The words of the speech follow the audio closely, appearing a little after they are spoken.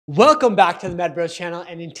Welcome back to the MedBros channel,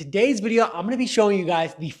 and in today's video, I'm going to be showing you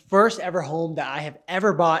guys the first ever home that I have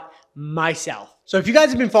ever bought myself. So if you guys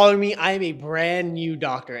have been following me, I am a brand new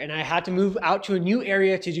doctor and I had to move out to a new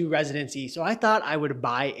area to do residency. So I thought I would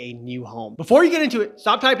buy a new home. Before you get into it,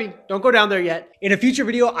 stop typing. Don't go down there yet. In a future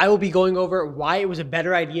video, I will be going over why it was a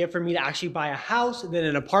better idea for me to actually buy a house than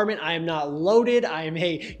an apartment. I am not loaded. I am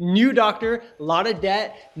a new doctor, a lot of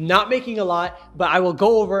debt, not making a lot, but I will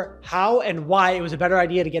go over how and why it was a better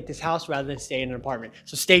idea to get this house rather than stay in an apartment.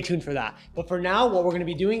 So stay tuned for that. But for now, what we're going to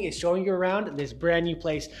be doing is showing you around this brand new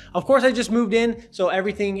place. Of course, I just moved in, so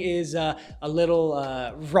everything is a little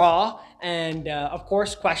raw and of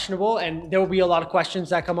course questionable, and there will be a lot of questions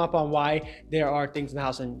that come up on why there are things in the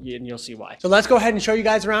house, and you'll see why. So let's go ahead and show you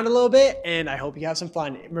guys around a little bit, and I hope you have some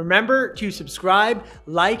fun. Remember to subscribe,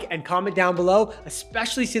 like, and comment down below,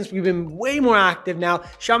 especially since we've been way more active now.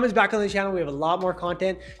 Shaman's back on the channel. We have a lot more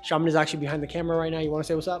content. Shaman is actually behind the camera right now. You want to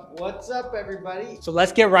say what's up? What's up, everybody? So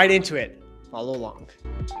let's get right into it. Follow along.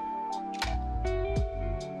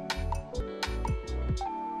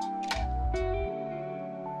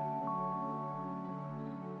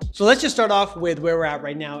 So let's just start off with where we're at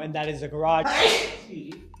right now, and that is the garage.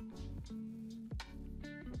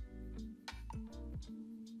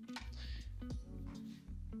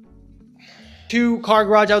 Two-car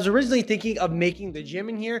garage. I was originally thinking of making the gym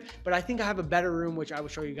in here, but I think I have a better room, which I will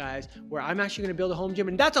show you guys, where I'm actually going to build a home gym,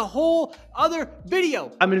 and that's a whole other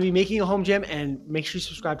video. I'm going to be making a home gym, and make sure you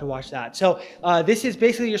subscribe to watch that. So this is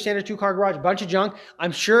basically your standard two-car garage, a bunch of junk.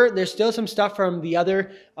 I'm sure there's still some stuff from the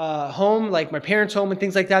other home, like my parents' home and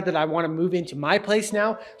things like that, that I want to move into my place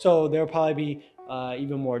now. So there'll probably be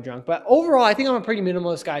even more junk. But overall, I think I'm a pretty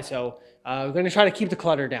minimalist guy, so we're going to try to keep the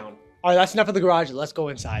clutter down. All right, that's enough of the garage. Let's go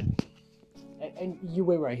inside. And you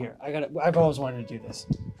wait right here. I've always wanted to do this.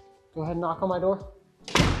 Go ahead and knock on my door.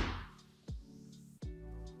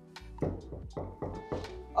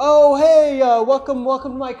 Oh, hey, welcome to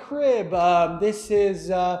my crib. This is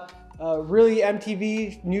really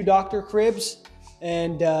MTV New Doctor Cribs.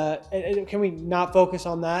 And can we not focus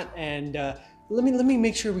on that? And let me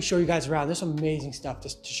make sure we show you guys around. There's some amazing stuff to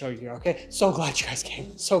show you here, okay? So glad you guys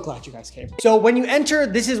came. So glad you guys came. So when you enter,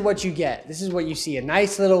 this is what you get. This is what you see. A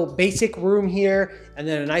nice little basic room here, and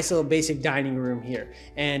then a nice little basic dining room here.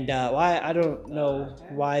 And I don't know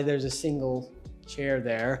why there's a single chair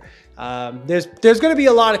there. There's gonna be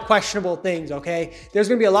a lot of questionable things, okay? There's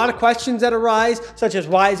gonna be a lot of questions that arise, such as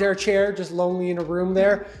why is there a chair just lonely in a room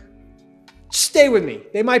there? Stay with me.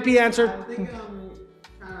 They might be answered. I'm thinking I'm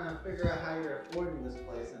trying to figure out how you're affording this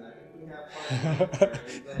place, and I think we have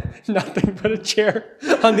nothing but a chair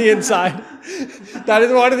on the inside. That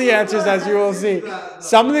is one of the answers, as you will see.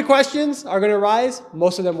 Some of the questions are going to arise.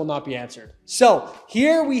 Most of them will not be answered. So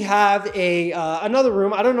here we have another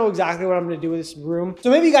room. I don't know exactly what I'm going to do with this room. So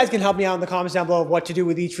maybe you guys can help me out in the comments down below of what to do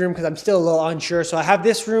with each room, because I'm still a little unsure. So I have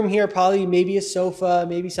this room here, probably maybe a sofa,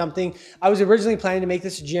 maybe something. I was originally planning to make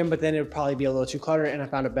this a gym, but then it would probably be a little too cluttered, and I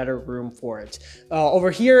found a better room for it.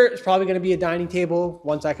 Over here is probably going to be a dining table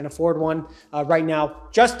once I can afford one. Right now,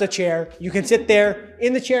 just a chair. You can sit there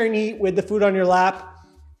in the chair and eat with the food on your lap.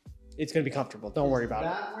 It's going to be comfortable. Don't worry about it.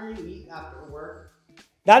 Is that where you eat after work?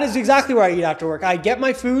 That is exactly where I eat after work. I get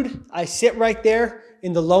my food. I sit right there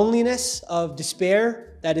in the loneliness of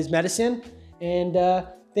despair that is medicine, and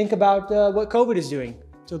think about what COVID is doing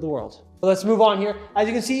to the world. So let's move on here. As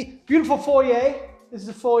you can see, beautiful foyer. This is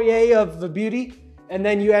the foyer of the beauty. And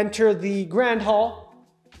then you enter the grand hall.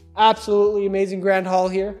 Absolutely amazing grand hall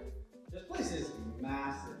here. This place is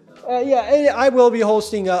massive, though. Yeah, I will be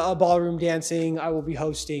hosting a ballroom dancing. I will be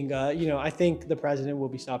hosting, I think the president will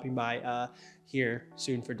be stopping by here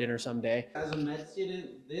soon for dinner someday. As a med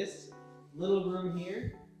student, this little room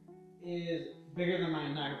here is bigger than my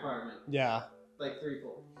entire apartment. Yeah. Like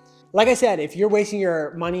threefold. Like I said, if you're wasting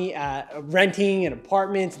your money at renting an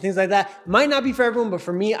apartment and things like that, might not be for everyone, but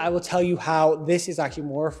for me, I will tell you how this is actually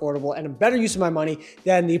more affordable and a better use of my money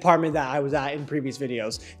than the apartment that I was at in previous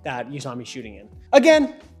videos that you saw me shooting in.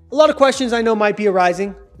 Again, a lot of questions I know might be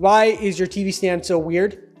arising. Why is your TV stand so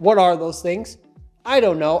weird? What are those things? I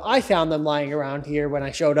don't know. I found them lying around here when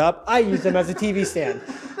I showed up. I used them as a TV stand.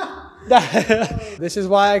 This is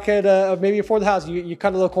why I could maybe afford the house. You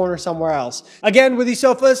cut a little corner somewhere else. Again, with these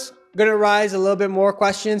sofas, gonna arise a little bit more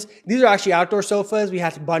questions. These are actually outdoor sofas. We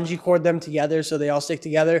had to bungee cord them together so they all stick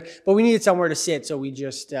together, but we needed somewhere to sit, so we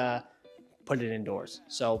just put it indoors.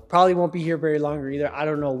 So probably won't be here very long either. I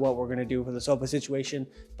don't know what we're gonna do for the sofa situation,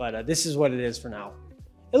 but this is what it is for now.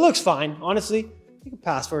 It looks fine, honestly. You can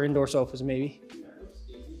pass for indoor sofas maybe.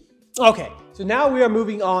 Okay, so now we are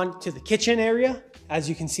moving on to the kitchen area. As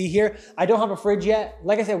you can see here, I don't have a fridge yet.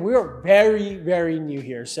 Like I said, we are very, very new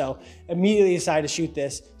here. So immediately decided to shoot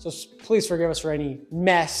this. So please forgive us for any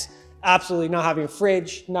mess. Absolutely not having a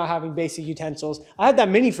fridge, not having basic utensils. I had that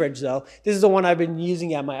mini fridge though. This is the one I've been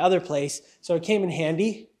using at my other place. So it came in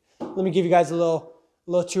handy. Let me give you guys a little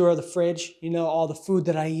tour of the fridge. You know, all the food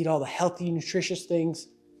that I eat, all the healthy, nutritious things.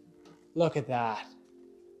 Look at that.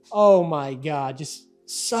 Oh my God, just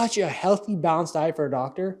such a healthy, balanced diet for a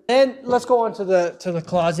doctor. Then let's go on to the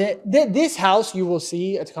closet. This house, you will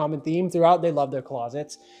see a common theme throughout. They love their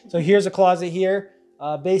closets. So here's a closet here.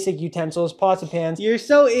 Basic utensils, pots and pans. You're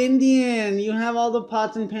so Indian. You have all the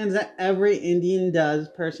pots and pans that every Indian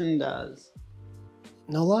person does.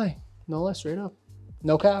 No lie, straight up.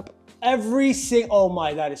 No cap. Oh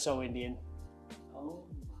my, that is so Indian. Oh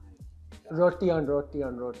my God. Roti on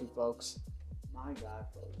roti, folks. My God,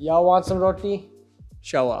 folks. Y'all want some roti?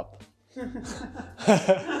 Show up.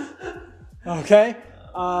 Okay.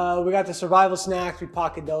 We got the survival snacks. We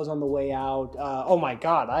pocket those on the way out. Oh my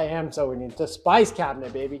God, I am so Indian. The spice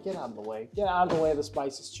cabinet, baby. Get out of the way. Get out of the way of the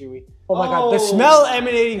spices, Chewy. Oh my God, the smell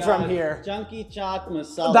emanating from here. Junky chalk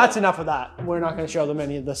masala. That's enough of that. We're not going to show them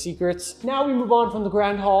any of the secrets. Now we move on from the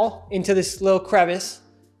grand hall into this little crevice.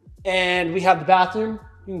 And we have the bathroom.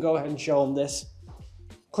 You can go ahead and show them this.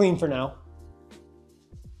 Clean for now.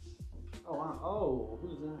 Oh, wow. Oh,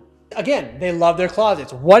 who's that? Again, they love their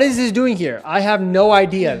closets. What is this doing here? I have no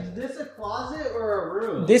idea. Is this a closet or a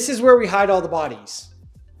room? This is where we hide all the bodies.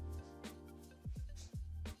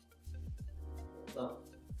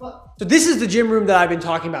 So this is the gym room that I've been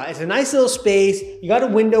talking about. It's a nice little space. You got a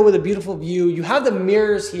window with a beautiful view. You have the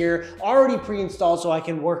mirrors here already pre-installed so I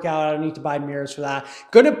can work out. I don't need to buy mirrors for that.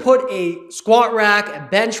 Gonna put a squat rack, a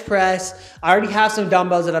bench press. I already have some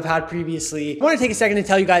dumbbells that I've had previously. I wanna take a second to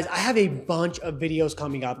tell you guys, I have a bunch of videos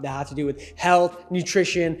coming up that have to do with health,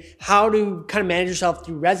 nutrition, how to kind of manage yourself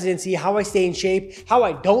through residency, how I stay in shape, how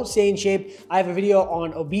I don't stay in shape. I have a video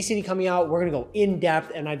on obesity coming out. We're gonna go in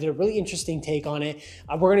depth and I did a really interesting take on it.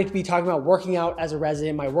 We're gonna be talking about working out as a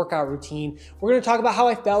resident, my workout routine. We're gonna talk about how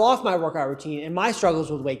I fell off my workout routine and my struggles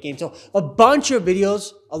with weight gain. So a bunch of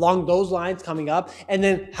videos along those lines coming up, and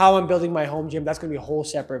then how I'm building my home gym. That's gonna be a whole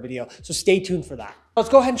separate video. So stay tuned for that. Let's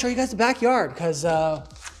go ahead and show you guys the backyard because of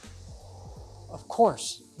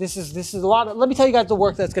course, this is a lot. Let me tell you guys the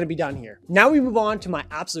work that's gonna be done here. Now we move on to my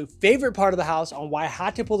absolute favorite part of the house on why I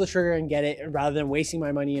had to pull the trigger and get it rather than wasting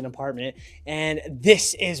my money in an apartment. And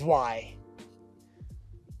this is why.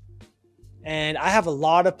 And I have a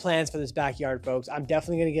lot of plans for this backyard, folks. I'm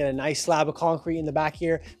definitely gonna get a nice slab of concrete in the back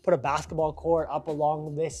here, put a basketball court up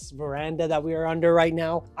along this veranda that we are under right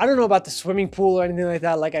now. I don't know about the swimming pool or anything like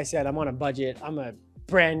that. Like I said, I'm on a budget. I'm a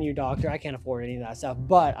brand new doctor. I can't afford any of that stuff,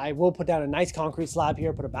 but I will put down a nice concrete slab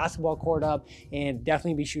here, put a basketball court up, and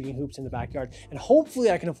definitely be shooting hoops in the backyard. And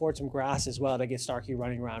hopefully I can afford some grass as well to get Starkey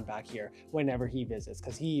running around back here whenever he visits,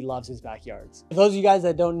 because he loves his backyards. For those of you guys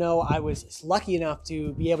that don't know, I was lucky enough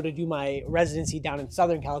to be able to do my residency down in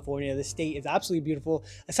Southern California. The state is absolutely beautiful,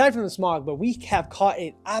 aside from the smog, but we have caught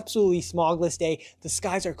an absolutely smogless day. The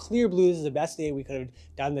skies are clear blue. This is the best day we could have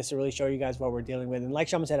done this to really show you guys what we're dealing with. And like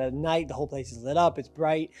Shaman said, at night, the whole place is lit up. It's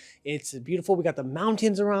bright. It's beautiful. We got the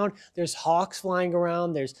mountains around. There's hawks flying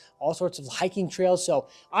around. There's all sorts of hiking trails. So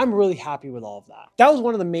I'm really happy with all of that. That was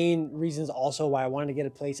one of the main reasons also why I wanted to get a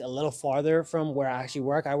place a little farther from where I actually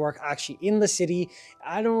work. I work actually in the city.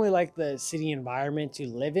 I don't really like the city environment to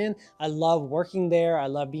live in. I love working there. I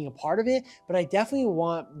love being a part of it, but I definitely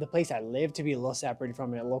want the place I live to be a little separated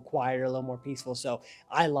from it, a little quieter, a little more peaceful. So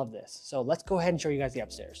I love this. So let's go ahead and show you guys the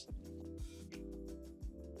upstairs.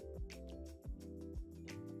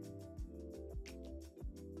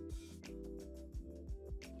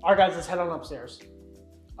 All right, guys, let's head on upstairs.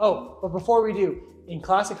 Oh, but before we do, in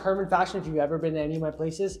classic Herman fashion, if you've ever been to any of my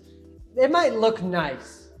places, it might look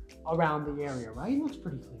nice around the area, right? It looks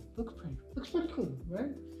pretty clean. Looks pretty clean, right?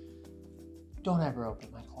 Don't ever open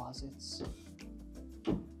my closets.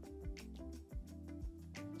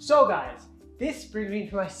 So guys, this brings me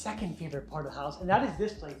to my second favorite part of the house, and that is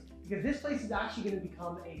this place. Because this place is actually going to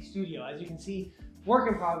become a studio. As you can see, work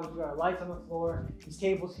in progress. We got our lights on the floor, these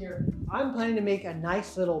tables here. I'm planning to make a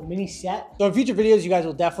nice little mini set. So in future videos, you guys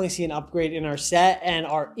will definitely see an upgrade in our set and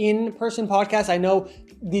our in-person podcast. I know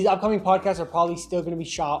these upcoming podcasts are probably still going to be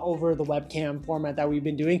shot over the webcam format that we've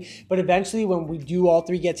been doing, but eventually when we do all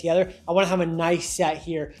three get together, I want to have a nice set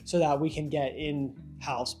here so that we can get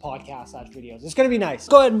in-house podcasts / videos. It's going to be nice. Let's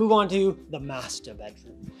go ahead and move on to the master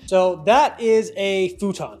bedroom. So that is a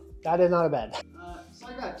futon. That is not a bed. So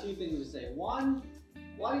I got two things to say. One,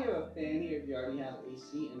 Why do you have a fan here if you already have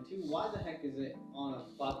AC? And two, why the heck is it on a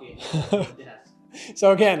bucket on the desk?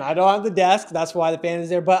 So again, I don't have the desk. That's why the fan is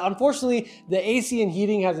there. But unfortunately, the AC and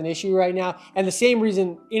heating has an issue right now. And the same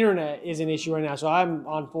reason internet is an issue right now. So I'm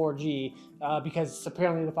on 4G because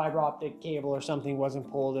apparently the fiber optic cable or something wasn't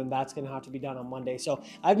pulled, and that's going to have to be done on Monday. So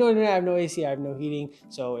I have no internet, I have no AC, I have no heating.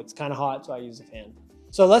 So it's kind of hot, so I use the fan.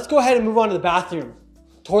 So let's go ahead and move on to the bathroom.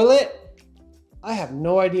 Toilet. I have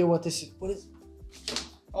no idea what this is. What is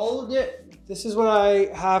all of it? This is what I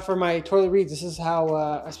have for my toilet reads. This is how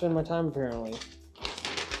I spend my time apparently.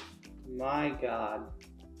 My God.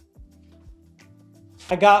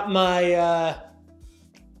 I got my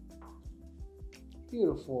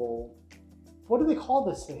beautiful, what do they call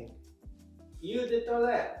this thing? You the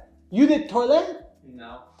toilet. You the toilet?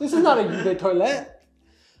 No. This is not a you the toilet.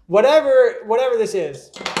 Whatever this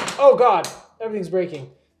is. Oh God, everything's breaking.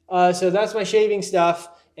 So that's my shaving stuff.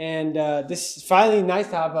 And this is finally nice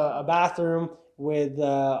to have a bathroom with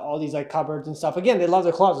all these like cupboards and stuff. Again, they love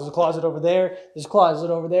their closets. There's a closet over there. There's a closet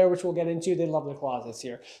over there, which we'll get into. They love their closets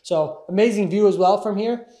here. So amazing view as well from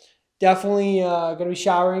here. Definitely going to be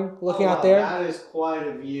showering, looking out there. That is quite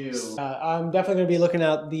a view. I'm definitely going to be looking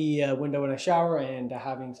out the window when I shower and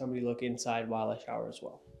having somebody look inside while I shower as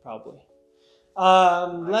well, probably.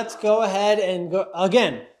 Let's go ahead and go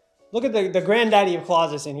again. Look at the granddaddy of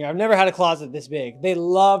closets in here. I've never had a closet this big. They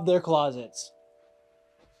love their closets.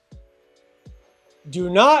 Do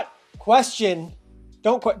not question.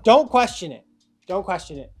 Don't question it. Don't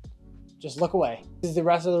question it. Just look away. This is the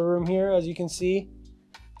rest of the room here, as you can see.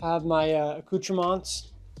 I have my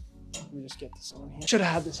accoutrements. Let me just get this on here. Should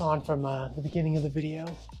have had this on from the beginning of the video.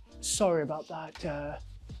 Sorry about that.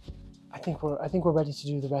 I think we're ready to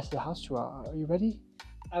do the rest of the house tour. Are you ready?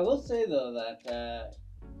 I will say though that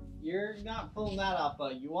you're not pulling that off,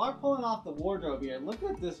 but you are pulling off the wardrobe here. Look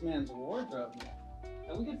at this man's wardrobe here.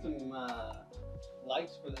 Can we get some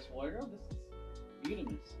likes for this wardrobe? This is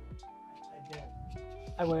beautiful. I do.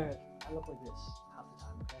 I wear it. I look like this half the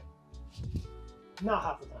time, okay? Not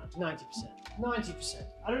half the time, 90%. 90%.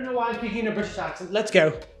 I don't know why I'm speaking a British accent. Let's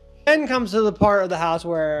go. Then comes to the part of the house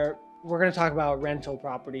where we're going to talk about rental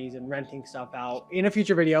properties and renting stuff out in a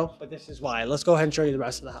future video, but this is why. Let's go ahead and show you the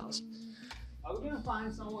rest of the house. Are we gonna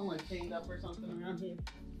find someone like chained up or something around here?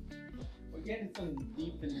 We're getting some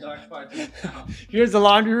deep and dark parts of the house. Here's the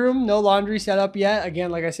laundry room. No laundry set up yet.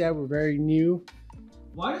 Again, like I said, we're very new.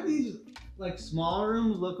 Why do these like small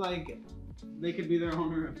rooms look like they could be their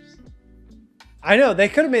own rooms? I know, they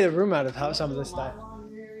could have made a room out of some of this stuff.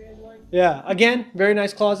 Yeah, again, very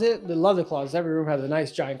nice closet. They love the closet. Every room has a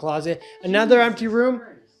nice giant closet. Another empty room.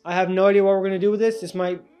 I have no idea what we're gonna do with this. This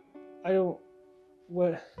might,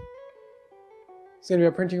 what? It's gonna be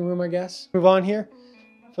a printing room, I guess. Move on here.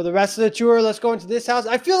 For the rest of the tour, let's go into this house.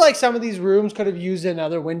 I feel like some of these rooms could have used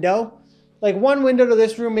another window. Like one window to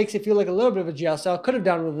this room makes it feel like a little bit of a jail cell. Could have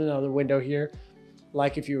done with another window here,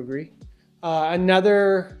 like if you agree.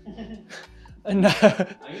 Another. Are you in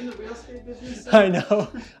the real estate business? I know.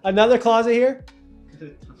 Another closet here.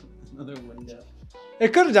 Another window.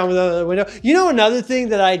 It could have done with another window. You know another thing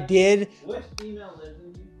that I did? Which female lives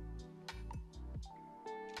in here?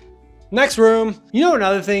 Next room. You know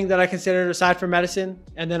another thing that I considered aside from medicine?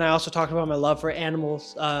 And then I also talked about my love for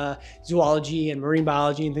animals, zoology and marine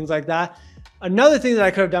biology and things like that. Another thing that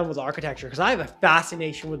I could have done was architecture, because I have a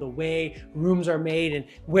fascination with the way rooms are made and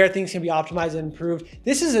where things can be optimized and improved.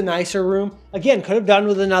 This is a nicer room. Again, could have done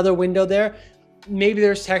with another window there. Maybe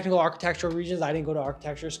there's technical architectural reasons. I didn't go to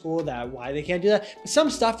architecture school why they can't do that. But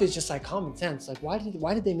some stuff is just like common sense. Like why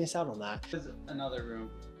did they miss out on that? There's another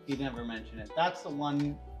room. You never mentioned it. That's the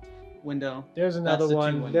one window. There's another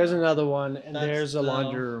one. There's another one. And there's a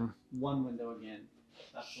laundry room. One window again.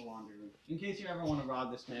 That's the laundry room. In case you ever want to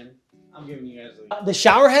rob this man, I'm giving you guys a the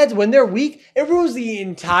shower heads, when they're weak, it ruins the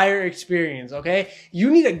entire experience, okay?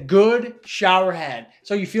 You need a good shower head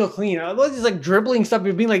so you feel clean. Otherwise, it's like dribbling stuff.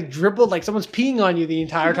 You're being like dribbled, like someone's peeing on you the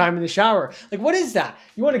entire time in the shower. Like, what is that?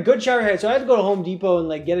 You want a good shower head. So I had to go to Home Depot and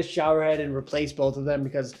like get a shower head and replace both of them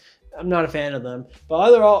because I'm not a fan of them.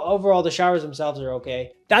 But overall, the showers themselves are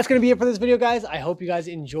okay. That's going to be it for this video, guys. I hope you guys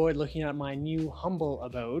enjoyed looking at my new humble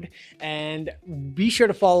abode. And be sure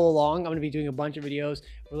to follow along. I'm going to be doing a bunch of videos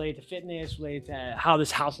related to fitness, related to how this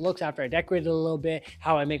house looks after I decorate it a little bit,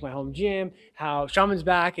 how I make my home gym, how Shaman's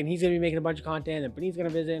back and he's going to be making a bunch of content, and Benny's going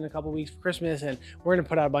to visit in a couple weeks for Christmas, and we're going to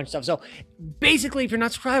put out a bunch of stuff. So basically, if you're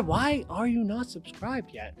not subscribed, why are you not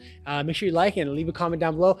subscribed yet? Make sure you like it and leave a comment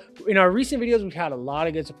down below. In our recent videos, we've had a lot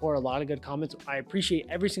of good support, a lot of good comments. I appreciate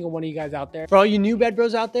every single one of you guys out there. For all you new bed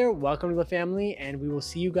bros out there, welcome to the family, and we will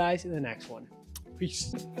see you guys in the next one.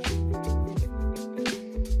 Peace.